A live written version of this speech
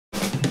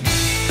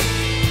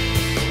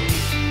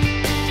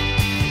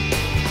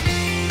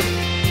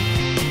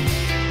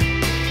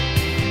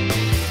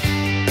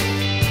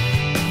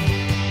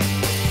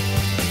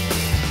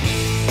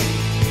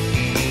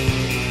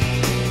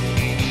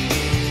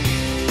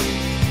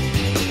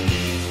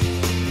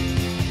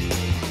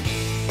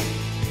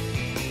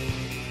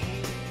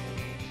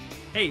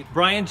Hey,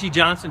 Brian G.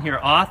 Johnson here,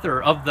 author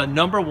of the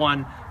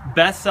 #1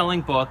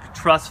 best-selling book,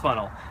 Trust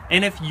Funnel.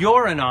 And if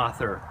you're an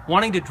author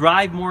wanting to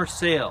drive more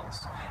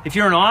sales, if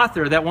you're an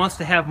author that wants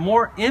to have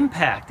more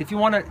impact, if you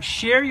want to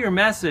share your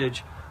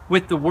message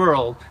with the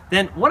world,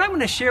 then what I'm going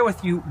to share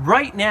with you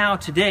right now,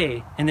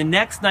 today, in the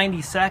next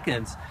 90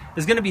 seconds,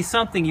 is going to be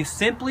something you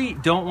simply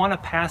don't want to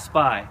pass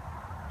by.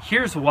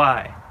 Here's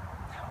why.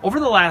 Over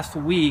the last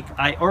week,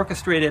 I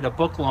orchestrated a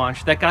book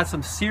launch that got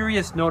some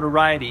serious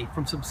notoriety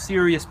from some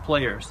serious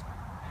players.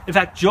 In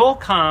fact, Joel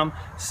Comm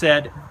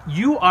said,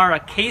 "You are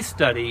a case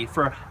study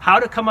for how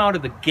to come out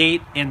of the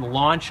gate and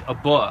launch a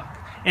book."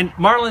 And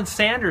Marlon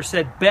Sanders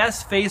said,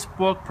 "Best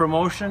Facebook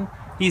promotion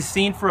he's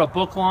seen for a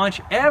book launch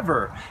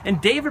ever."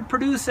 And David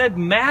Perdue said,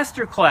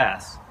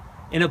 "Masterclass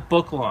in a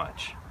book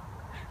launch."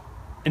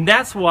 And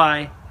that's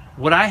why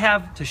what I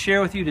have to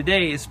share with you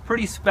today is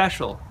pretty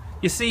special.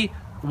 You see,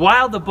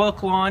 while the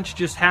book launch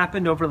just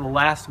happened over the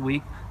last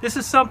week, this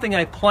is something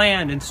I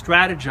planned and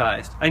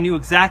strategized. I knew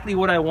exactly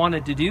what I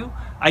wanted to do.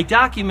 I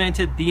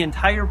documented the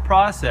entire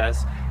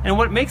process, and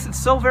what makes it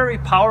so very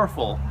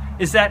powerful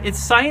is that it's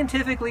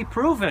scientifically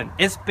proven.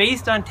 It's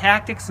based on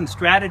tactics and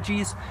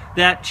strategies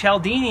that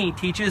Cialdini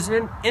teaches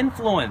in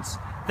influence,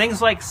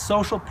 things like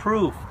social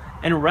proof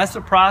and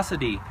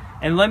reciprocity.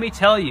 And let me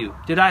tell you,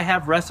 did I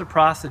have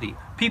reciprocity?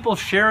 People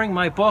sharing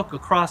my book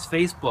across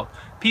Facebook,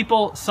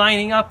 people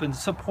signing up and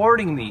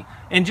supporting me,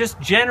 and just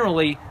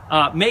generally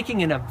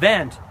making an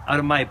event out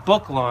of my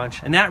book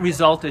launch, and that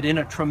resulted in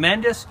a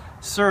tremendous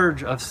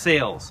surge of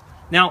sales.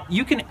 Now,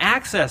 you can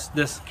access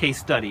this case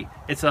study.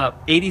 It's a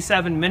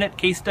 87-minute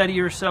case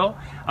study or so.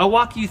 I'll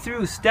walk you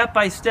through step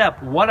by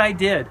step what I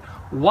did,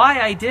 why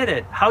I did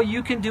it, how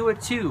you can do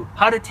it too,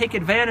 how to take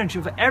advantage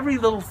of every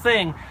little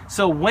thing,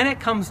 so when it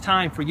comes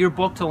time for your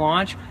book to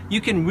launch, you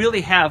can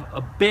really have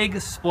a big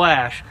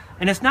splash.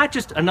 And it's not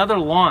just another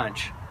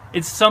launch,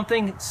 it's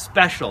something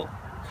special.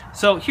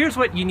 So here's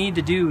what you need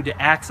to do to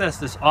access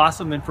this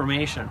awesome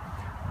information.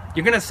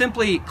 You're going to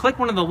simply click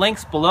one of the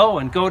links below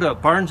and go to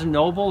Barnes &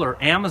 Noble or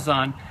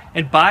Amazon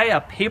and buy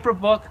a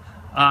paperback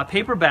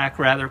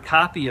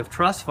copy of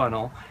Trust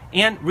Funnel,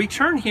 and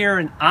return here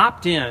and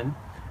opt in.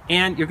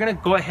 And you're going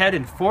to go ahead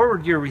and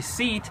forward your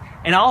receipt,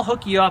 and I'll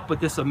hook you up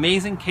with this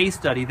amazing case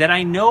study that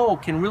I know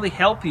can really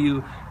help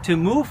you to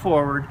move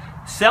forward,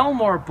 sell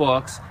more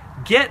books,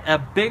 get a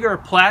bigger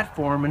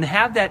platform, and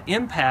have that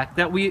impact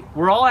that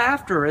we're all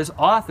after as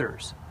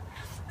authors.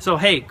 So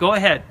hey, go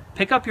ahead,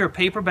 pick up your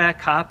paperback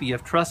copy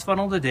of Trust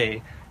Funnel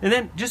today, and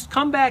then just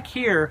come back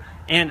here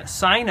and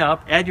sign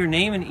up, add your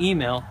name and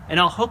email, and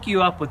I'll hook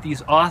you up with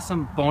these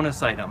awesome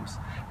bonus items.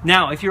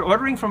 Now, if you're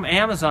ordering from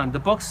Amazon, the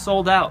book's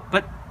sold out,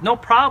 but no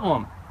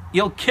problem.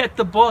 You'll get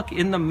the book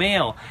in the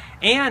mail.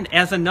 And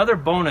as another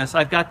bonus,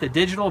 I've got the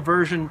digital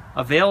version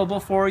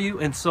available for you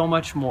and so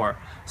much more.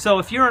 So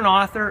if you're an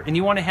author and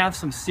you want to have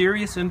some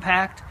serious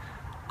impact,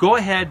 go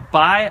ahead,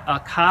 buy a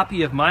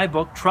copy of my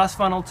book, Trust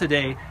Funnel,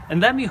 today, and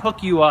let me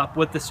hook you up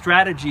with the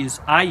strategies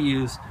I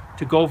use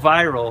to go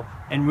viral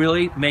and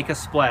really make a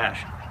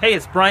splash. Hey,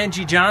 it's Brian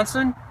G.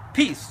 Johnson.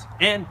 Peace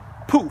and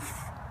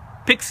poof,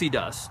 pixie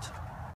dust.